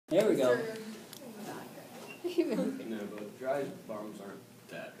There we go. No, but dry bombs aren't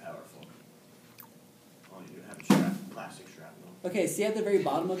that powerful. All you do have a strap, plastic shrapnel. Okay, see at the very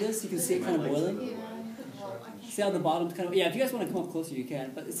bottom of this, you can see it kind of boiling? See how the bottom's kind of, yeah, if you guys want to come up closer, you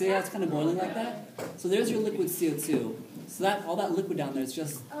can, but see how it's kind of boiling like that? So there's your liquid CO2. So that all that liquid down there is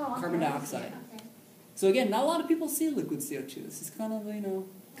just carbon dioxide. So again, not a lot of people see liquid CO2. This is kind of, kind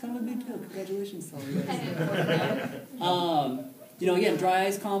of a big deal. Congratulations to all you guys. Again, dry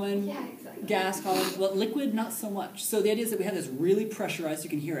ice common, gas common, but liquid not so much. So the idea is that we have this really pressurized, you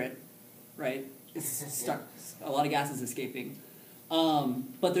can hear it, right? It's stuck, a lot of gas is escaping.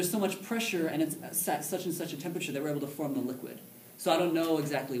 But there's so much pressure and it's at such and such a temperature that we're able to form the liquid. So I don't know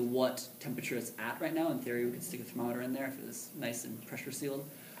exactly what temperature it's at right now. In theory, we could stick a thermometer in there if it was nice and pressure sealed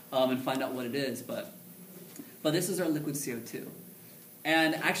and find out what it is. But this is our liquid CO2.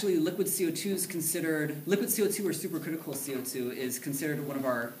 And actually, liquid CO2 or supercritical CO2 is considered one of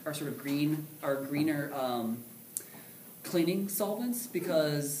our sort of greener cleaning solvents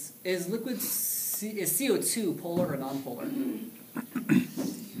because is CO2 polar or nonpolar?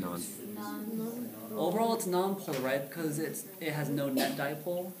 Non. Overall, it's nonpolar, right? Because it has no net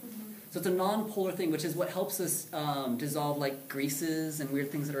dipole. So it's a nonpolar thing, which is what helps us dissolve like greases and weird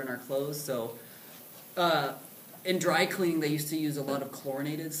things that are in our clothes. So in dry cleaning, they used to use a lot of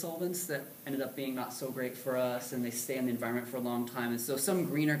chlorinated solvents that ended up being not so great for us, and they stay in the environment for a long time. And so some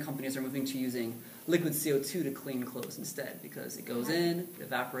greener companies are moving to using liquid CO2 to clean clothes instead because it goes in, it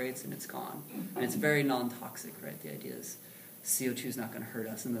evaporates, and it's gone. And it's very non-toxic, right? The idea is CO2 is not going to hurt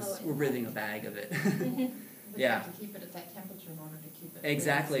us unless we're breathing a bag of it. You have to keep it at that temperature in order to keep it.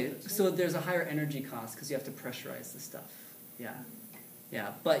 Exactly. So there's a higher energy cost because you have to pressurize the stuff. Yeah.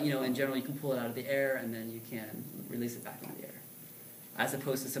 Yeah, but in general, you can pull it out of the air and then you can release it back into the air. As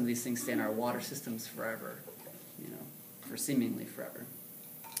opposed to some of these things stay in our water systems forever, for seemingly forever.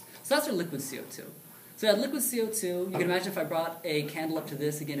 So that's our liquid CO2. So we had liquid CO2. You can imagine if I brought a candle up to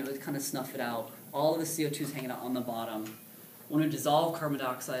this, again, it would kind of snuff it out. All of the CO2 is hanging out on the bottom. When we dissolve carbon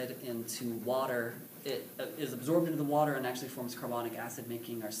dioxide into water, it is absorbed into the water and actually forms carbonic acid,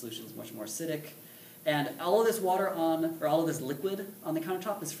 making our solutions much more acidic. And all of this all of this liquid on the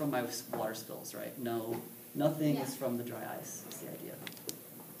countertop is from my water spills, right? No, nothing is from the dry ice. Is the idea.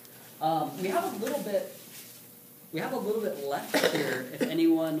 We have a little bit left here. If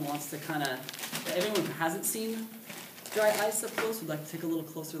anyone wants to if anyone who hasn't seen dry ice up close would like to take a little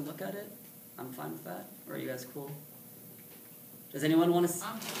closer look at it, I'm fine with that. Or are you guys cool? Does anyone want to?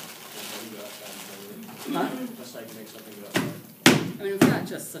 Just like make something go outside. I mean, it's not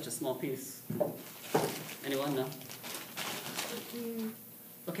just such a small piece. Anyone? No?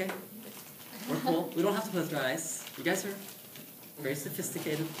 Okay. We're cool. We don't have to put dry ice. You guys are very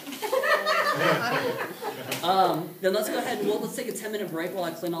sophisticated. Then let's go ahead and let's take a 10-minute break while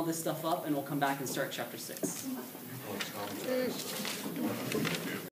I clean all this stuff up, and we'll come back and start chapter 6.